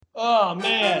Oh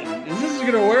man, is this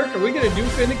gonna work? Are we gonna do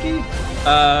finicky?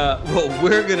 Well,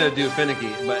 we're gonna do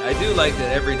finicky, but I do like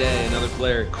that every day another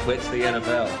player quits the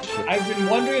NFL. I've been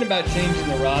wondering about changing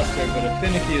the roster, but if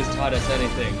finicky has taught us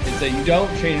anything, it's that you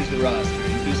don't change the roster.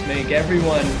 You just make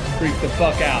everyone freak the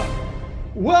fuck out.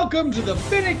 Welcome to the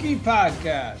Finicky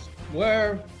Podcast,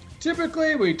 where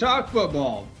typically we talk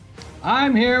football.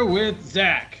 I'm here with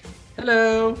Zach.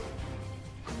 Hello.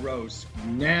 Gross,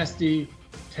 nasty,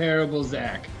 terrible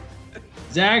Zach.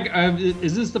 Zach,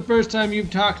 is this the first time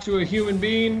you've talked to a human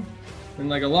being in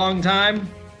like a long time?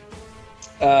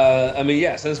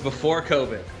 Yeah, since before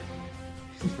COVID.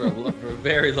 For a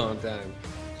very long time.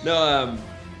 No,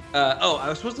 I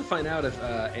was supposed to find out if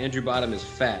Andrew Bottom is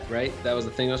fat, right? That was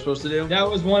the thing I was supposed to do? That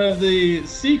was one of the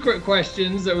secret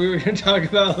questions that we were going to talk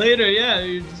about later. Yeah,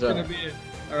 you're just going to be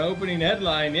our opening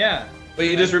headline, yeah. But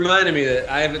you just reminded me that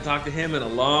I haven't talked to him in a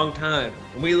long time.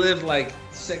 And we lived like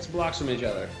 6 blocks from each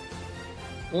other.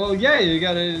 Well, yeah, you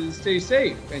gotta stay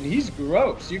safe. And he's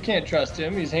gross. You can't trust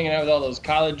him. He's hanging out with all those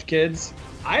college kids.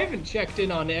 I haven't checked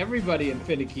in on everybody in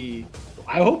Finicky.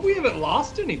 I hope we haven't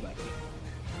lost anybody.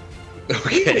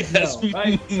 Okay, that's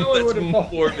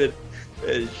morbid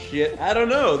as shit. I don't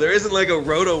know. There isn't like a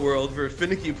roto world for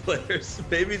Finicky players.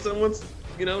 Maybe someone's,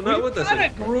 not with us. We've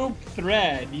got a group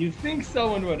thread. You'd think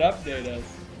someone would update us.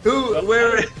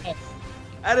 Where,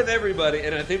 out of everybody,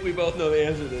 and I think we both know the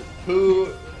answer to this,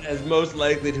 who is most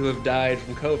likely to have died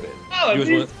from COVID? Oh,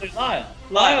 it's Lyle.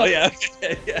 Lyle, yeah.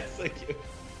 Okay. Yes, thank you.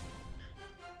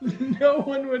 No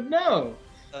one would know.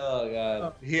 Oh,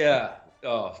 God. Yeah.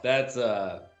 Oh,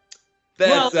 the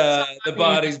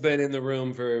body's been in the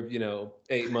room for,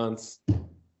 8 months.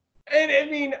 And I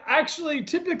mean, actually,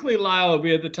 typically Lyle would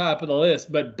be at the top of the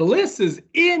list, but Bliss is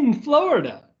in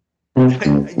Florida. I saw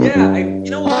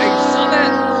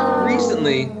that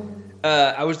recently.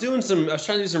 I was trying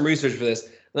to do some research for this.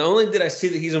 Not only did I see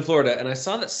that he's in Florida, and I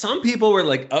saw that some people were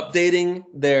like updating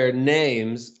their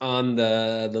names on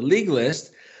the league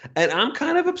list, and I'm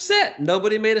kind of upset.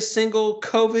 Nobody made a single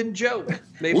COVID joke.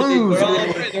 Maybe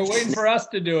they're waiting for us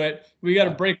to do it. We got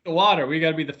to break the water. We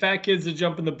got to be the fat kids that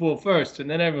jump in the pool first, and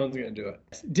then everyone's going to do it.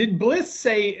 Did Bliss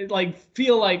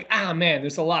feel like, man,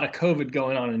 there's a lot of COVID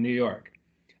going on in New York.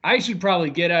 I should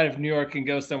probably get out of New York and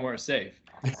go somewhere safe.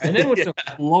 And then to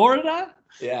Florida?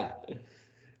 Yeah.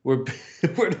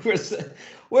 Where's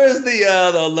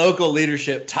the local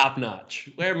leadership top notch?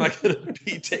 Where am I going to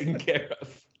be taken care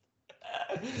of?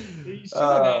 He should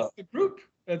have asked the group.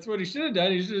 That's what he should have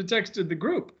done. He should have texted the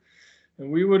group.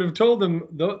 And we would have told them,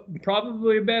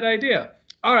 probably a bad idea.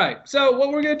 All right. So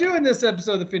what we're going to do in this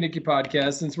episode of the Finicky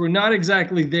Podcast, since we're not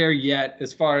exactly there yet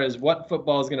as far as what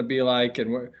football is going to be like,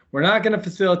 and we're not going to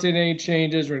facilitate any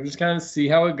changes. We're just kind of see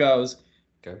how it goes.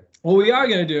 Okay. What we are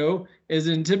going to do is,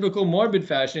 in typical morbid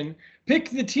fashion,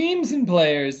 pick the teams and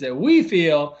players that we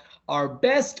feel are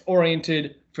best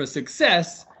oriented for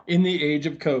success in the age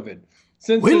of COVID.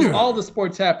 Since there's all the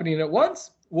sports happening at once,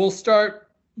 we'll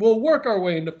work our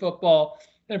way into football.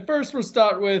 And first we'll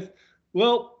start with,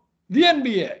 the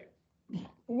NBA.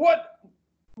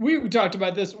 We talked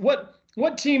about this.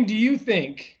 What team do you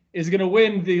think is going to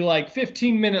win the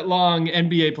 15-minute long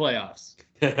NBA playoffs?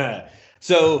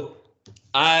 So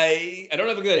I don't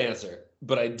have a good answer,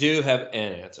 but I do have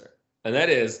an answer. And that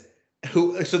is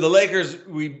so the Lakers,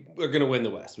 we are going to win the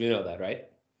West. We know that, right?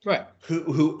 Right.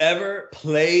 Whoever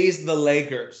plays the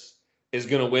Lakers is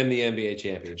going to win the NBA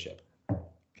championship.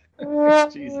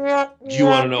 Jesus. Do you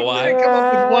want to know why? Come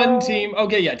up with one team.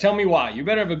 Okay, yeah, tell me why. You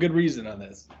better have a good reason on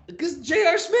this. Because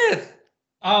J.R. Smith.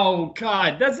 Oh,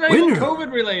 God. That's not even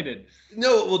COVID related.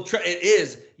 No, it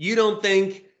is. You don't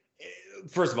think,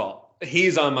 first of all,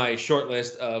 he's on my short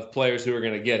list of players who are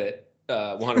going to get it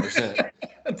 100%.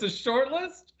 That's a short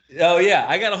list? Oh, yeah.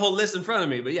 I got a whole list in front of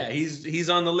me. But, yeah, he's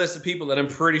on the list of people that I'm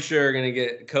pretty sure are going to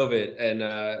get COVID and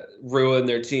ruin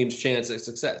their team's chance at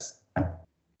success.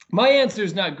 My answer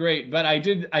is not great, but I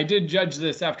did judge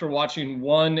this after watching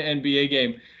one NBA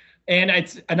game. And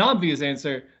it's an obvious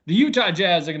answer. The Utah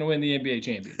Jazz are going to win the NBA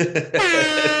championship. Because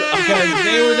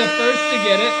they were the first to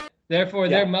get it. Therefore,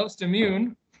 they're most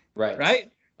immune. Right. Right?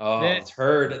 Oh, it's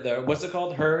herd. What's it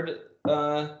called? Herd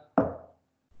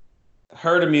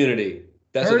immunity.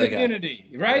 That's herd what they immunity,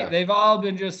 got. Right? Yeah. They've all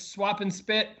been just swapping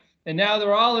spit, and now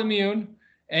they're all immune.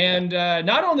 And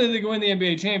not only are they going to win the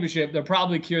NBA championship, they'll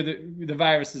probably cure the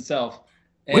virus itself.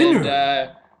 And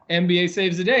NBA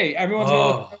saves the day.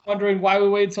 Everyone's wondering why we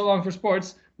waited so long for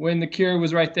sports when the cure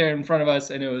was right there in front of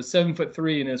us, and it was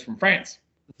 7'3" and it was from France.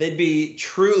 They'd be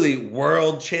truly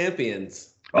world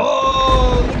champions.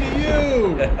 Oh, look at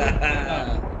you!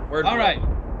 All right.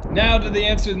 Now to the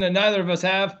answer that neither of us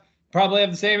have. Probably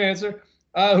have the same answer.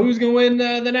 Who's going to win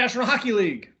the National Hockey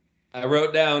League? I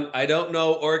wrote down, I don't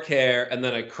know or care, and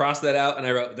then I crossed that out and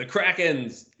I wrote the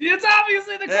Krakens. It's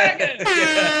obviously the Krakens. It's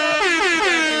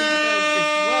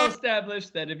well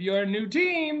established that if you're a new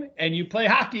team and you play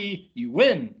hockey, you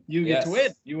win. You get to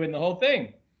win. You win the whole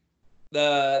thing.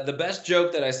 The best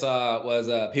joke that I saw was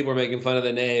people were making fun of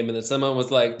the name, and then someone was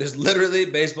like, "There's literally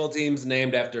baseball teams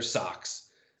named after socks,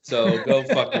 so go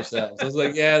fuck yourselves." I was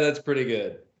like, "Yeah, that's pretty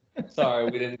good." Sorry,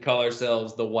 we didn't call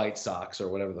ourselves the White Sox or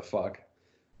whatever the fuck.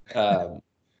 No,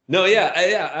 yeah.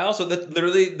 I also, that's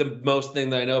literally the most thing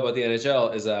that I know about the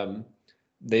NHL is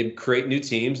they create new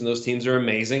teams, and those teams are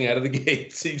amazing out of the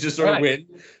gate. So you just sort of win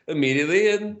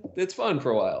immediately, and it's fun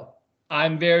for a while.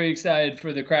 I'm very excited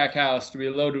for the Crack House to be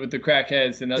loaded with the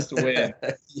crackheads and us to win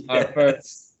our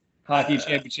first hockey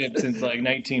championship since like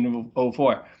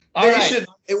 1904. Should,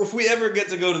 if we ever get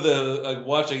to go to the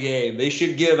watch a game, they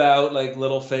should give out like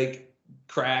little fake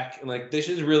crack, and like they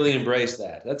should really embrace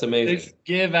that. That's amazing. They should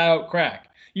give out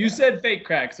crack. You said fake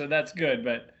crack, so that's good,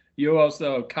 but you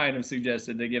also kind of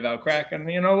suggested they give out crack,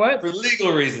 and you know what? For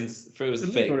legal reasons, it was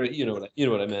fake. But you know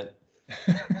what I meant.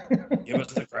 Give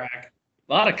us the crack.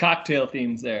 A lot of cocktail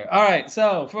themes there. All right,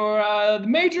 so for the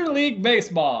Major League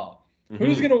Baseball,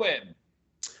 who's going to win?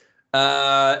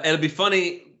 It'll be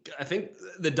funny. I think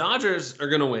the Dodgers are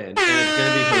going to win, and it's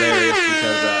going to be hilarious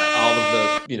because all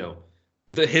of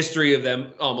the history of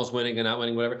them almost winning and not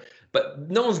winning, whatever. But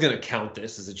no one's going to count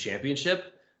this as a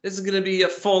championship. This is going to be a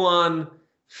full-on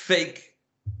fake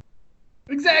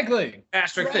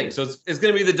asterisk thing. So it's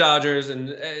going to be the Dodgers, and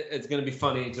it's going to be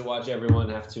funny to watch everyone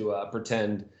have to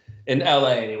pretend, in LA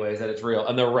anyways, that it's real,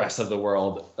 and the rest of the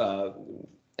world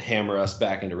hammer us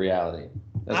back into reality.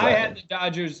 I had the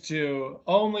Dodgers too,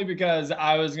 only because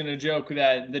I was going to joke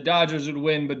that the Dodgers would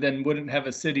win, but then wouldn't have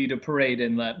a city to parade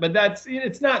in. But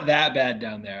it's not that bad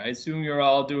down there. I assume you're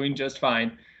all doing just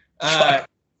fine. I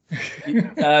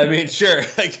mean, sure.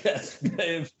 I guess.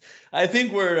 I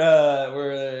think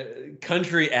we're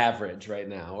country average right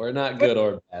now. We're not good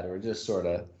or bad. We're just sort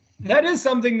of. That is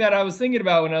something that I was thinking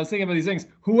about when I was thinking about these things.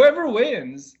 Whoever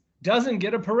wins doesn't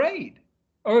get a parade,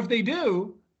 or if they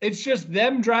do, it's just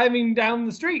them driving down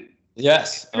the street.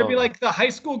 Yes. It'd be like the high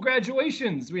school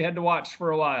graduations we had to watch for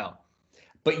a while.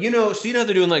 But so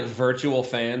they're doing like virtual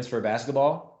fans for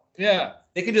basketball? Yeah.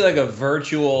 They could do like a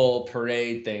virtual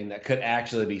parade thing that could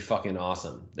actually be fucking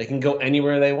awesome. They can go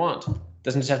anywhere they want.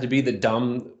 Doesn't just have to be the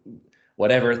dumb,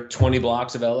 20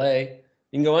 blocks of LA. You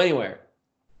can go anywhere.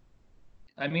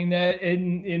 I mean,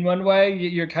 in one way,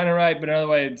 you're kind of right, but another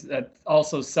way, that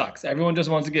also sucks. Everyone just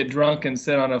wants to get drunk and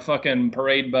sit on a fucking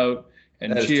parade boat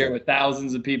and cheer with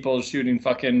thousands of people shooting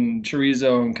fucking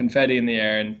chorizo and confetti in the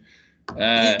air. And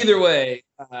either way,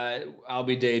 I'll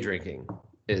be day drinking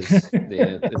is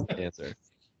the answer.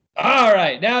 All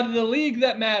right, now to the league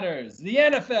that matters, the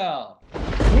NFL.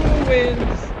 Who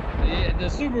wins the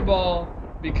Super Bowl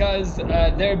because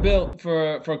they're built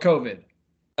for COVID?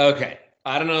 Okay.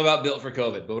 I don't know about built for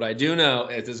COVID, but what I do know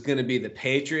is it's going to be the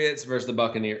Patriots versus the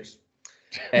Buccaneers.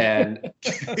 And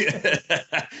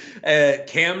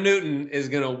Cam Newton is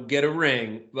going to get a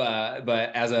ring, but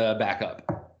as a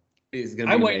backup. He's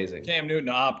going to be amazing. I'm waiting for Cam Newton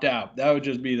to opt out. That would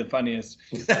just be the funniest.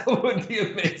 That would be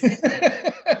amazing.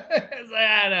 It's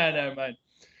like, never mind.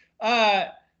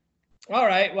 All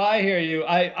right, well, I hear you.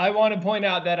 I want to point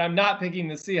out that I'm not picking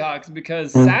the Seahawks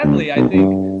because, sadly, I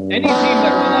think any team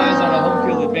that relies on a home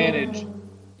field advantage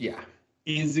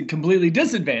is completely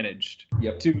disadvantaged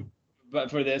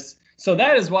for this. So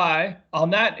that is why,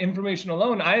 on that information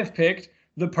alone, I have picked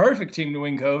the perfect team to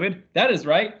win COVID. That is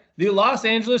right. The Los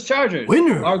Angeles Chargers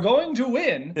are going to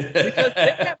win because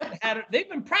they've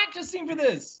been practicing for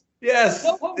this. Yes,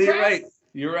 you're right.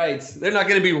 You're right. They're not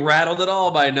going to be rattled at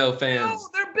all by no fans. No,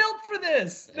 they're built for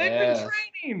this. They've been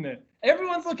training.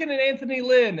 Everyone's looking at Anthony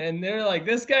Lynn, and they're like,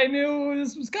 this guy knew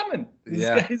this was coming.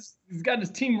 He's got his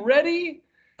team ready.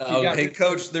 Oh, hey,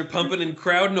 coach, they're pumping in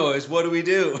crowd noise. What do we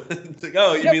do? It's like,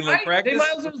 oh, you mean like practice? They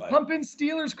might as well just pump in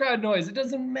Steelers crowd noise. It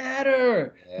doesn't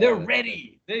matter. Yeah. They're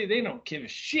ready. They don't give a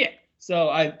shit. So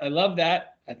I love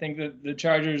that. I think that the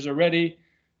Chargers are ready,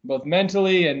 both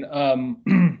mentally and,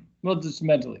 just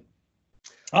mentally.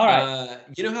 All right.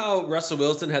 You know how Russell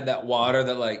Wilson had that water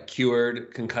that like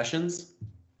cured concussions?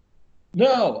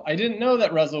 No, I didn't know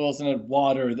that Russell Wilson had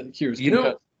water that cures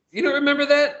concussions. You don't remember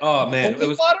that? Oh man, it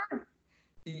was water.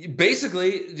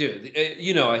 Basically, dude.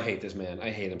 I hate this man. I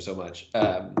hate him so much.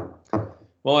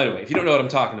 Well, anyway, if you don't know what I'm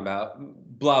talking about,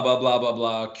 blah blah blah blah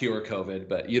blah, cure COVID,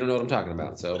 but you don't know what I'm talking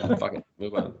about, so fuck it,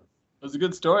 move on. It was a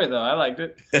good story though. I liked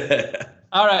it.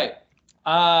 All right.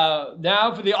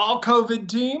 Now for the all COVID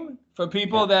team for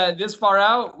people that this far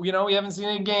out, we haven't seen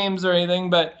any games or anything,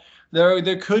 but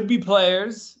there could be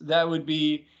players that would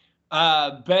be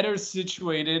better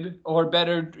situated or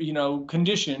better,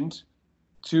 conditioned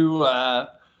to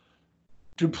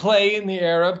play in the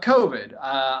era of COVID.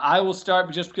 I will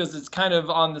start just because it's kind of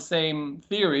on the same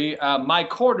theory. My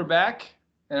quarterback,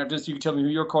 and you can tell me who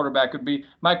your quarterback would be.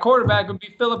 My quarterback would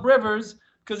be Phillip Rivers,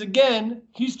 because again,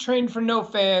 he's trained for no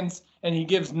fans and he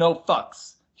gives no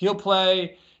fucks. He'll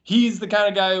play. He's the kind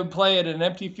of guy who would play at an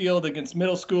empty field against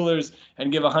middle schoolers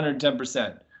and give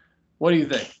 110%. What do you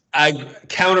think?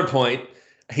 Counterpoint.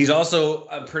 He's also,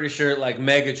 I'm pretty sure, like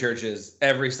mega churches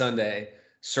every Sunday,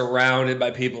 surrounded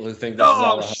by people who think that's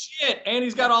all. Oh shit! And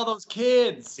he's got all those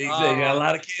kids. He's got a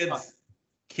lot of kids.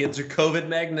 Kids are COVID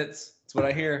magnets. That's what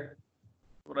I hear.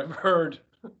 What I've heard.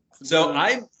 So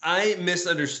I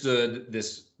misunderstood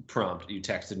this prompt you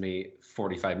texted me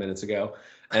 45 minutes ago,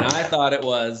 and I thought it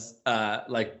was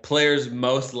like players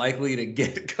most likely to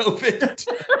get COVID.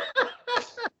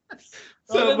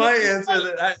 So my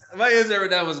answer right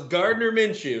now was Gardner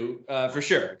Minshew for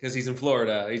sure, because he's in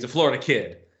Florida. He's a Florida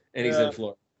kid, and he's in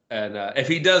Florida. And if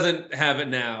he doesn't have it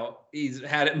now, he's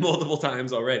had it multiple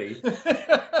times already,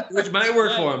 which might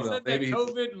work for him though. Maybe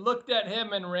COVID looked at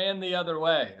him and ran the other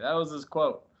way. That was his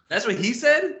quote. That's what he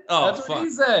said? Oh, that's what he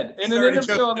said in an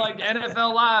interview on like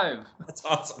NFL Live. That's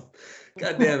awesome.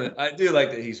 God damn it. I do like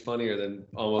that he's funnier than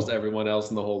almost everyone else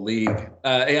in the whole league.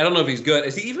 I don't know if he's good.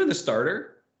 Is he even the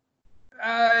starter?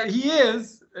 He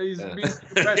is. He's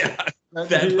that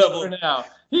level now.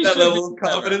 That level of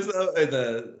confidence though.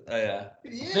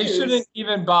 They shouldn't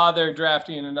even bother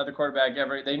drafting another quarterback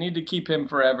ever. They need to keep him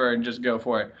forever and just go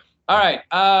for it. All right.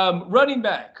 Running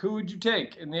back. Who would you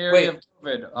take in the area of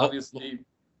COVID? Obviously.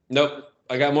 Nope.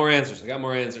 I got more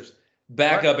answers.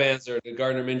 Backup answer to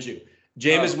Gardner Minshew.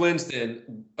 Jameis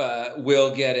Winston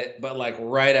will get it, but like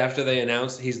right after they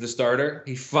announce he's the starter,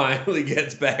 he finally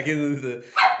gets back into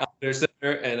their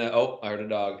center and I heard a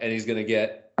dog, and he's gonna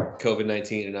get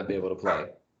COVID-19 and not be able to play.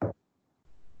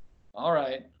 All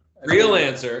right. Real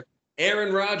answer: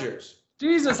 Aaron Rodgers.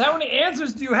 Jesus, how many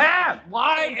answers do you have?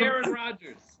 Why Aaron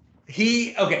Rodgers?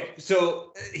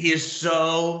 So he is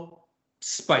so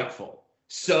spiteful,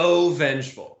 so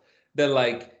vengeful that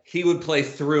like he would play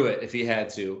through it if he had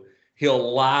to.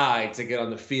 He'll lie to get on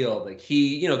the field. Like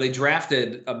they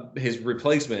drafted his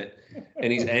replacement,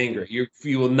 and he's angry.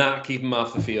 You will not keep him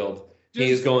off the field.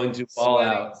 He is going to ball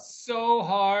out so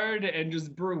hard, and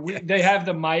they have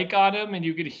the mic on him, and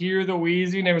you could hear the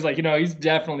wheezing. And it was like, he's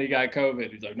definitely got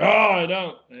COVID. He's like, no, I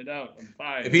don't. I'm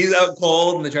fine. If he's out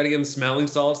cold and they try to give him smelling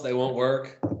salts, they won't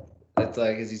work. It's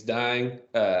like as he's dying,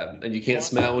 and you can't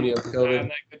smell when you have COVID. On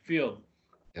that good field.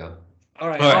 Yeah. All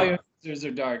right. All your answers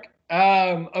are dark.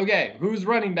 Okay, who's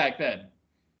running back then?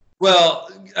 Well,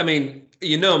 I mean,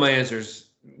 my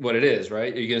answer's what it is,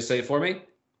 right? Are you going to say it for me?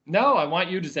 No, I want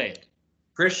you to say it.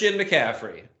 Christian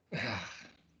McCaffrey.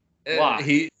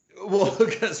 Why?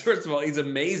 Because first of all, he's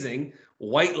amazing.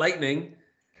 White lightning.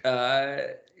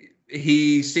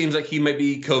 He seems like he might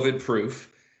be COVID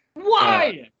proof.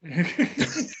 Why?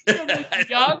 Because I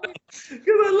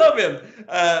love him.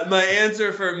 My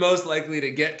answer for most likely to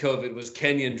get COVID was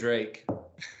Kenyon Drake.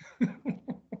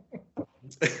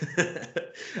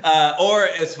 Or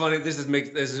it's funny. This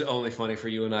is only funny for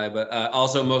you and I, but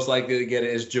also most likely to get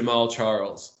it is Jamal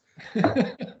Charles,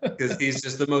 because he's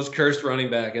just the most cursed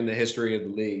running back in the history of the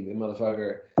league. The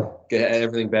motherfucker,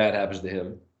 everything bad happens to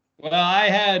him. Well, I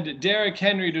had Derrick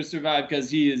Henry to survive because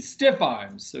he is stiff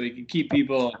arms, so he can keep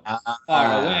people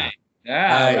far away.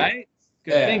 Yeah, right.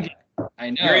 Good thinking. I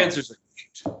know. Your answers are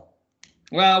huge.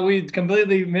 Well, we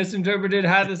completely misinterpreted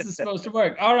how this is supposed to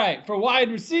work. All right, for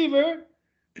wide receiver,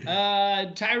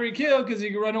 Tyreek Hill, because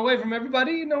he can run away from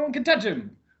everybody, no one can touch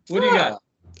him. What do you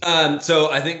got?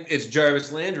 So I think it's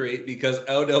Jarvis Landry, because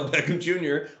Odell Beckham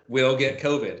Jr. will get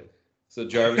COVID. So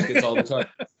Jarvis gets all the time.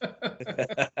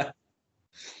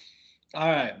 All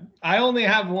right. I only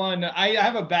have one. I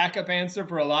have a backup answer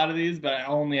for a lot of these, but I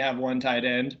only have one tight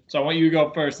end. So I want you to go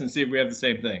first and see if we have the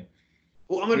same thing.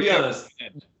 Well, I'm going to be honest.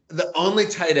 The only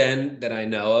tight end that I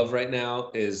know of right now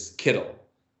is Kittle.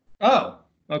 Oh,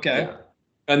 okay. Yeah.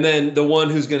 And then the one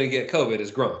who's going to get COVID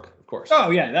is Gronk, of course.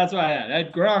 Oh, yeah, that's what I had. I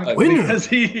had Gronk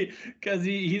because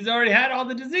he's already had all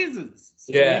the diseases.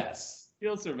 So yes.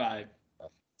 He'll survive.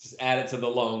 Just add it to the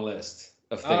long list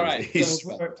of things. All right.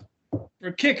 So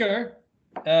for kicker,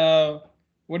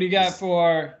 what do you got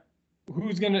for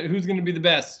who's gonna be the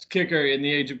best kicker in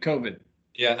the age of COVID?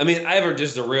 Yeah, I mean, I have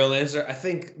just a real answer. I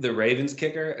think the Ravens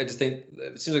kicker. I just think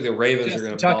it seems like the Ravens are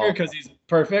going to Tucker because he's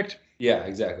perfect. Yeah,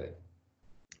 exactly.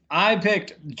 I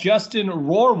picked Justin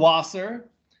Rohrwasser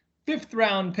fifth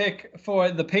round pick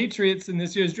for the Patriots in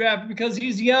this year's draft because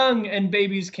he's young and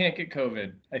babies can't get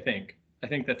COVID. I think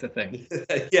that's a thing.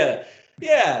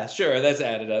 Yeah, sure. That's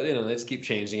added up. You know, they just keep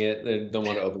changing it. They don't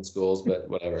want to open schools, but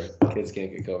whatever. Kids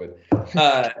can't get COVID.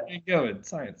 COVID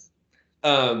science.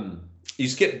 You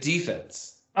skip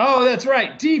defense. Oh, that's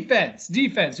right. Defense.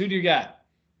 Who do you got?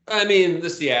 I mean, the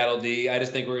Seattle D. I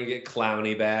just think we're gonna get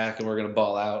Clowney back and we're gonna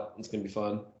ball out. It's gonna be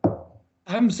fun.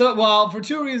 For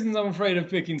two reasons I'm afraid of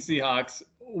picking Seahawks.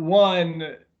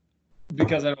 One,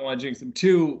 because I don't want to jinx them.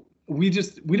 Two, we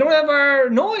don't have our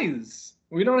noise.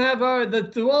 We don't have the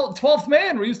 12th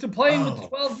man. We're used to playing with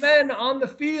 12 men on the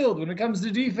field when it comes to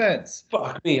defense.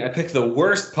 Fuck me. I picked the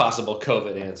worst possible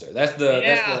COVID answer. That's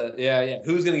the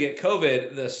Who's going to get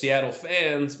COVID? The Seattle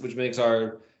fans, which makes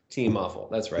our team awful.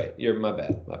 That's right. My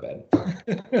bad.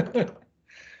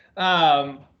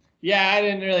 I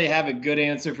didn't really have a good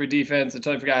answer for defense. I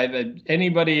totally forgot.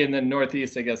 Anybody in the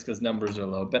Northeast, I guess, because numbers are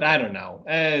low. But I don't know.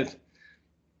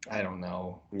 I don't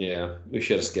know. Yeah, we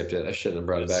should have skipped it. I shouldn't have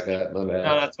brought it back up. My bad.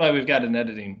 No, that's why we've got an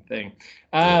editing thing.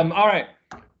 All right.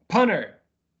 Punter.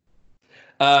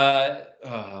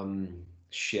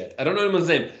 Shit. I don't know anyone's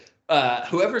name.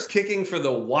 Whoever's kicking for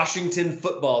the Washington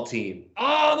football team.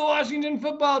 Oh, the Washington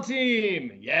football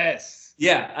team. Yes.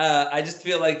 Yeah. I just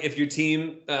feel like if your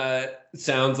team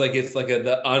sounds like it's like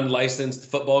the unlicensed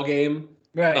football game,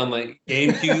 right, on like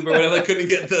GameCube or whatever, I couldn't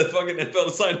get the fucking NFL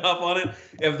to sign off on it.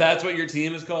 If that's what your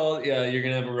team is called, yeah, you're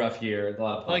gonna have a rough year. A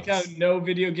lot of like how no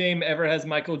video game ever has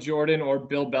Michael Jordan or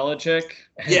Bill Belichick.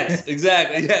 Yes,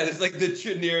 exactly. Yeah, it's like the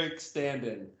generic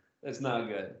stand-in. That's not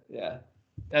good. Yeah,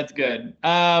 that's good.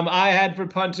 I had for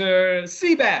punter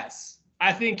Seabass.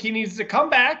 I think he needs to come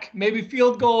back. Maybe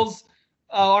field goals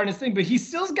aren't his thing, but he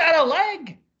still's got a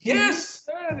leg. Yes.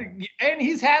 And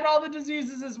he's had all the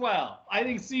diseases as well. I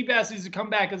think Seabass needs to come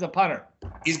back as a punter.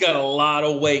 He's got a lot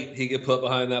of weight he could put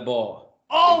behind that ball.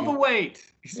 All the weight.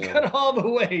 He's got all the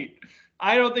weight.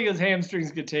 I don't think his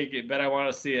hamstrings could take it, but I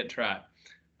want to see it try.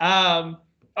 All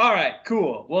right,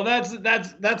 cool. Well,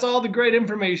 that's all the great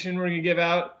information we're gonna give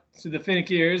out to the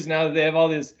Finnickiers now that they have all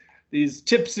these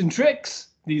tips and tricks,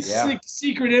 these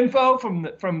secret info from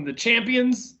the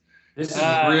champions. This is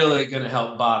really gonna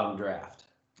help Bottom draft.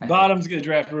 Bottom's going to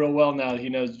draft real well now that he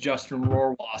knows Justin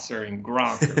Rohrwasser and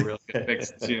Gronk are real good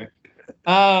picks this year.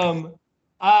 What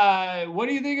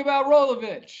do you think about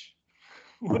Rolovich?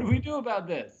 What do we do about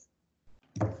this?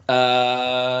 Fuck,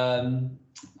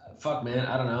 man.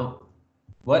 I don't know.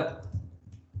 What?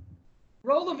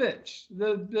 Rolovich,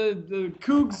 the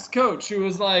Cougs coach who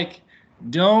was like,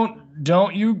 don't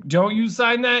you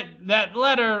sign that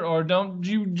letter or don't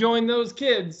you join those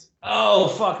kids. Oh,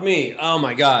 fuck me. Oh,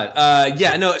 my God.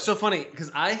 Yeah, no, it's so funny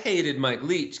because I hated Mike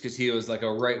Leach because he was like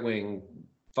a right-wing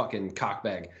fucking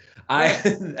cockbag.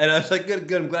 And I was like,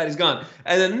 good, I'm glad he's gone.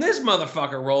 And then this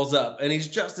motherfucker rolls up and he's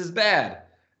just as bad.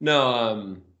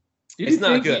 No, it's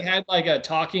not good. He had like a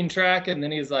talking track and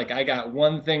then he's like, I got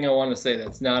one thing I want to say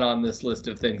that's not on this list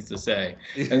of things to say.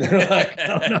 And they're like,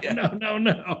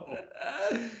 no.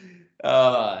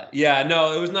 Yeah,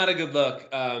 no, it was not a good look.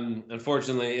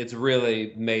 Unfortunately, it's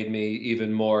really made me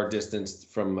even more distanced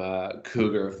from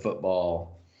Cougar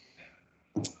football.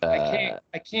 I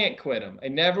can't quit them. I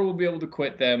never will be able to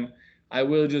quit them. I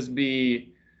will just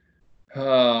be.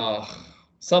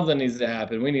 Something needs to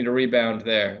happen. We need a rebound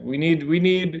there. We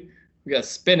gotta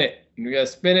spin it.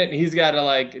 And he's got to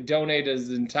like donate his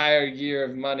entire year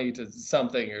of money to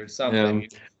something or something. Yeah.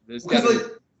 There's got to be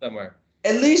somewhere.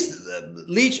 At least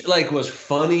Leach like was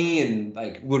funny and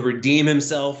like would redeem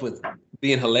himself with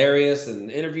being hilarious and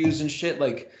interviews and shit.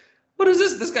 Like, what is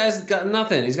this? This guy's got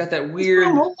nothing. He's got that weird.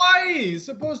 He's from Hawaii. He's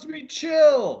supposed to be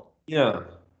chill. Yeah.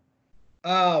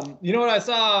 You know what I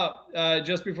saw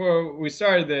just before we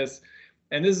started this,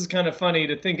 and this is kind of funny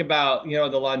to think about. You know,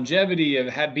 the longevity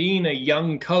of being a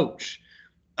young coach.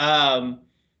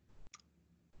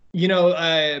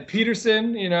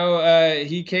 Peterson,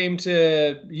 he came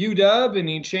to UW and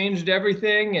he changed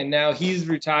everything and now he's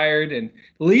retired, and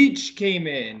Leach came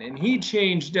in and he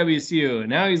changed WSU and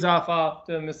now he's off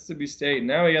to Mississippi State. And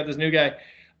now we got this new guy.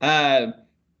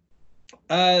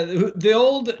 The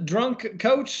old drunk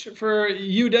coach for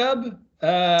UW.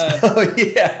 Oh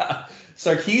yeah.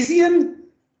 Sarkisian?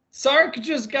 Sark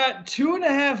just got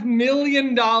 $2.5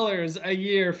 million a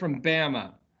year from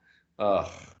Bama.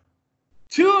 Ugh.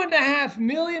 $2.5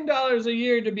 million a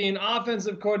year to be an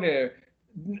offensive coordinator.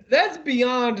 That's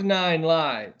beyond 9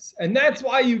 lives. And that's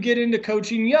why you get into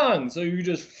coaching young. So you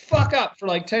just fuck up for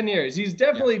like 10 years. He's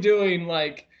definitely doing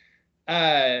like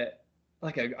a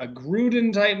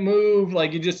Gruden type move.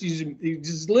 Like he's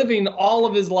just living all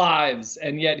of his lives.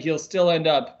 And yet he'll still end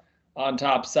up on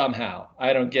top somehow.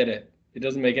 I don't get it. It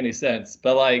doesn't make any sense.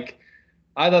 But like,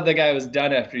 I thought the guy was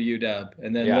done after UW,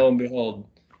 and then lo and behold.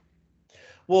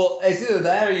 Well, it's either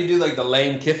that or you do like the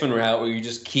Lane Kiffin route where you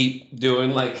just keep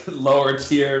doing like lower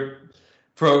tier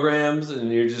programs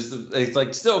and you're just, it's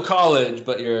like still college,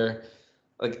 but you're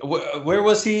like, where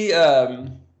was he?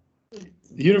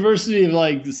 University of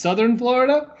like Southern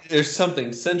Florida? There's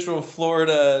something, Central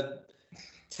Florida,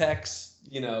 Tech's,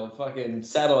 fucking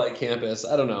satellite campus.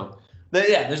 I don't know. But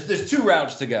yeah, there's two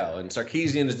routes to go, and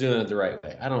Sarkisian is doing it the right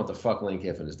way. I don't know what the fuck Lane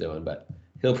Kiffin is doing, but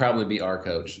he'll probably be our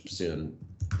coach soon.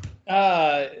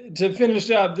 To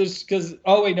finish up this, because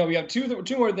we have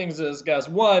two more things to discuss.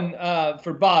 One,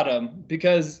 for bottom,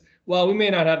 because while we may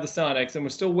not have the Sonics, and we're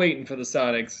still waiting for the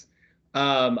Sonics,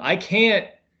 I can't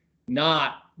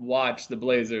not watch the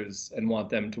Blazers and want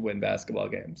them to win basketball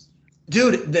games.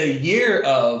 Dude, the year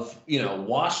of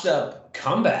washed up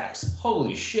comebacks,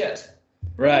 holy shit!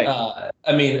 Right.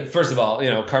 I mean, first of all,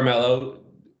 Carmelo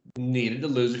needed to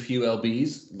lose a few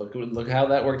lbs. Look how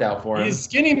that worked out for him. He's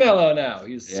skinny Mello now.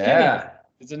 He's skinny. Yeah.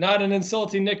 It's not an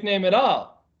insulting nickname at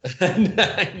all.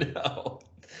 I know.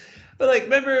 But like,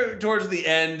 remember towards the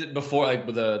end, before like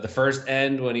the first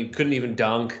end when he couldn't even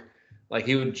dunk, like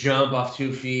he would jump off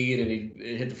 2 feet and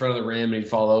he'd hit the front of the rim and he'd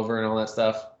fall over and all that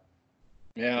stuff.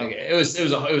 Yeah, like, it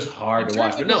was hard to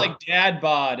watch. But no, like dad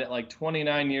bod at like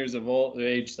 29 years of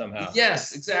age somehow.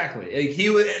 Yes, exactly. Like,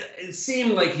 it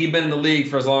seemed like he'd been in the league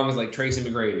for as long as like Tracy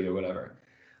McGrady or whatever.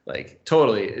 Like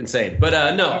totally insane. But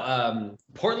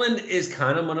Portland is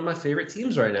kind of one of my favorite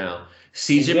teams right now.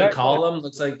 CJ McCollum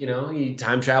looks like he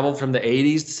time traveled from the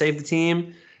 80s to save the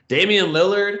team. Damian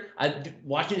Lillard,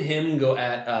 watching him go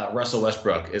at Russell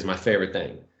Westbrook is my favorite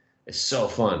thing. It's so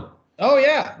fun. Oh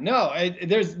yeah, no,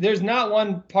 there's not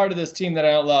one part of this team that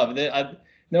I don't love.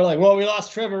 They're like, well, we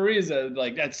lost Trevor Ariza.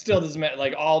 Like that still doesn't matter.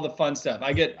 Like all the fun stuff.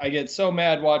 I get so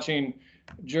mad watching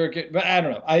Jerk, but I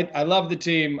don't know. I love the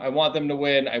team. I want them to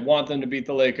win. I want them to beat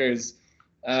the Lakers.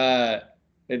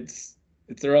 It's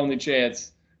their only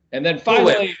chance. And then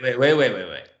finally,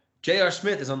 wait. J.R.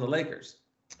 Smith is on the Lakers.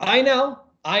 I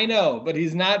know, but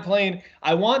he's not playing.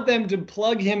 I want them to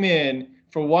plug him in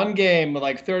for one game with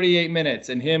like 38 minutes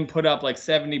and him put up like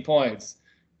 70 points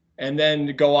and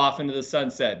then go off into the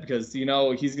sunset because, he's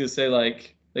going to say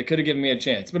like, they could have given me a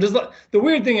chance. But the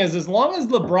weird thing is, as long as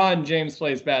LeBron James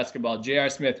plays basketball, J.R.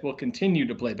 Smith will continue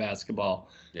to play basketball.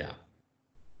 Yeah.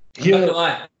 I'm not gonna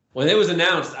lie. When it was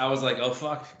announced, I was like, oh,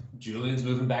 fuck, Julian's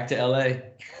moving back to L.A.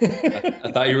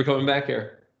 I thought you were coming back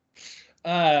here.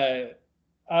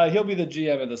 He'll be the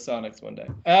GM of the Sonics one day.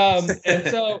 And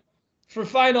so for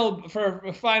final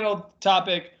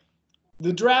topic,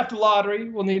 the draft lottery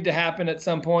will need to happen at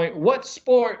some point. What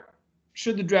sport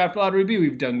should the draft lottery be?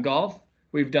 We've done golf.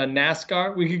 We've done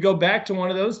NASCAR. We could go back to one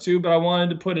of those two, but I wanted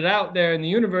to put it out there in the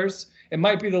universe. It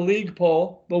might be the league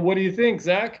poll, but what do you think,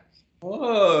 Zach?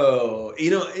 Whoa.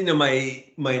 My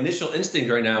initial instinct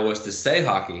right now was to say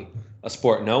hockey, a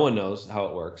sport no one knows how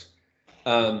it works.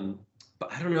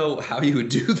 But I don't know how you would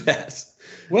do that.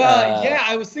 Well,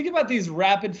 I was thinking about these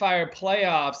rapid fire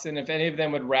playoffs and if any of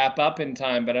them would wrap up in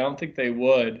time, but I don't think they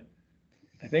would.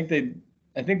 I think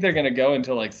they're going to go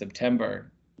until like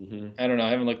September. Mm-hmm. I don't know. I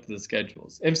haven't looked at the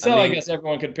schedules. If so, I guess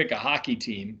everyone could pick a hockey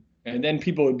team and then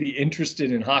people would be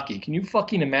interested in hockey. Can you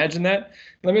fucking imagine that?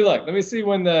 Let me look. Let me see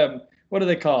when what do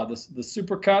they call it? The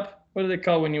Super Cup? What do they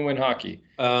call when you win hockey?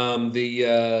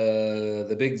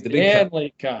 The big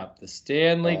Stanley Cup. The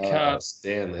Stanley Cup.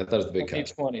 Stanley. I thought it was the big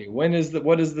 2020. Cup.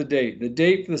 What is the date? The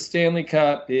date for the Stanley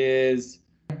Cup is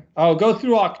go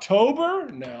through October?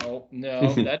 No,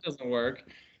 that doesn't work.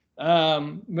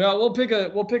 Well,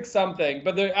 we'll pick something,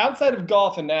 but they're outside of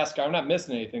golf and NASCAR. I'm not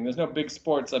missing anything. There's no big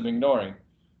sports I'm ignoring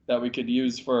that we could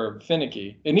use for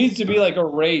finicky. It needs to be like a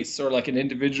race or like an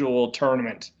individual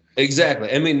tournament. Exactly.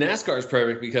 I mean, NASCAR is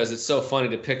perfect because it's so funny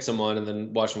to pick someone and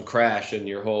then watch them crash and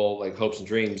your whole like hopes and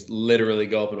dreams literally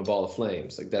go up in a ball of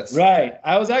flames. Like that's right.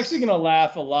 I was actually going to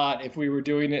laugh a lot if we were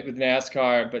doing it with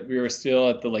NASCAR, but we were still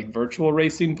at the like virtual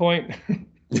racing point.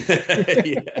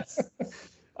 Yes.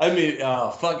 I mean,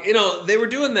 fuck. They were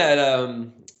doing that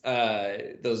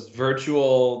those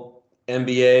virtual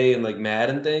NBA and like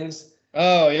Madden things.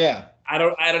 Oh yeah. I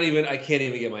can't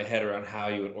even get my head around how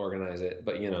you would organize it,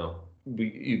 but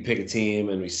you pick a team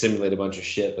and we simulate a bunch of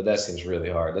shit, but that seems really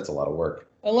hard. That's a lot of work.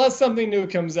 Unless something new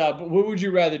comes out, but what would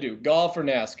you rather do, golf or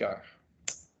NASCAR?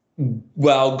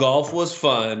 Well, golf was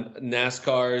fun.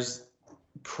 NASCAR's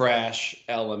crash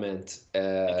element.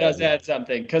 It does add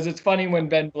something because it's funny when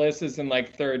Ben Bliss is in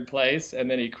like third place and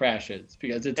then he crashes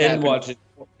because it's happened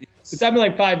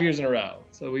like 5 years in a row.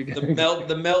 So the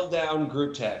meltdown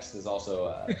group text is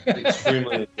also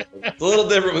extremely It's a little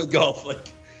different with golf. Like,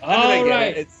 All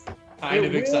right. It's kind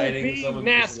of exciting. It will be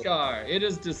NASCAR. It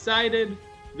is decided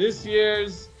this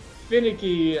year's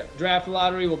Finicky Draft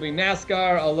Lottery will be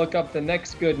NASCAR. I'll look up the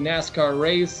next good NASCAR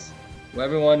race.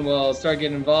 Everyone will start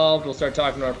getting involved. We'll start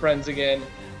talking to our friends again.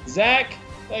 Zach,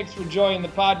 thanks for joining the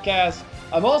podcast.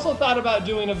 I've also thought about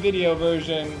doing a video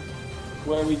version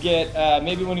where we get,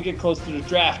 maybe when we get close to the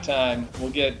draft time,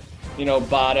 we'll get,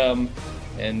 Bottom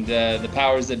and the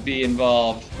powers that be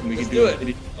involved. And we can do it.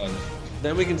 Video one.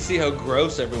 Then we can see how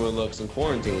gross everyone looks in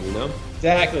quarantine,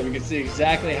 Exactly. We can see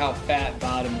exactly how fat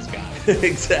Bottom's got.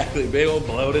 Exactly. Big old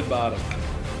bloated Bottom.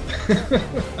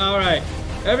 All right.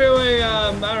 Everybody,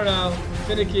 I don't know,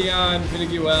 finicky on,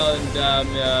 finicky well,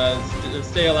 and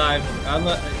stay alive.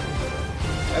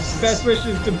 Best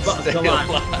wishes to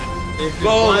Lyle.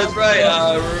 Oh, that's right.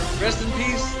 Rest in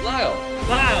peace, Lyle.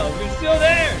 Lyle, if you're still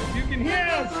there, if you can hear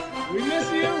us, we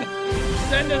miss you.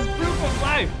 Send us proof of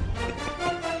life.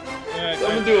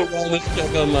 Someone do a wellness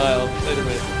check on Lyle. Wait a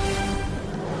minute.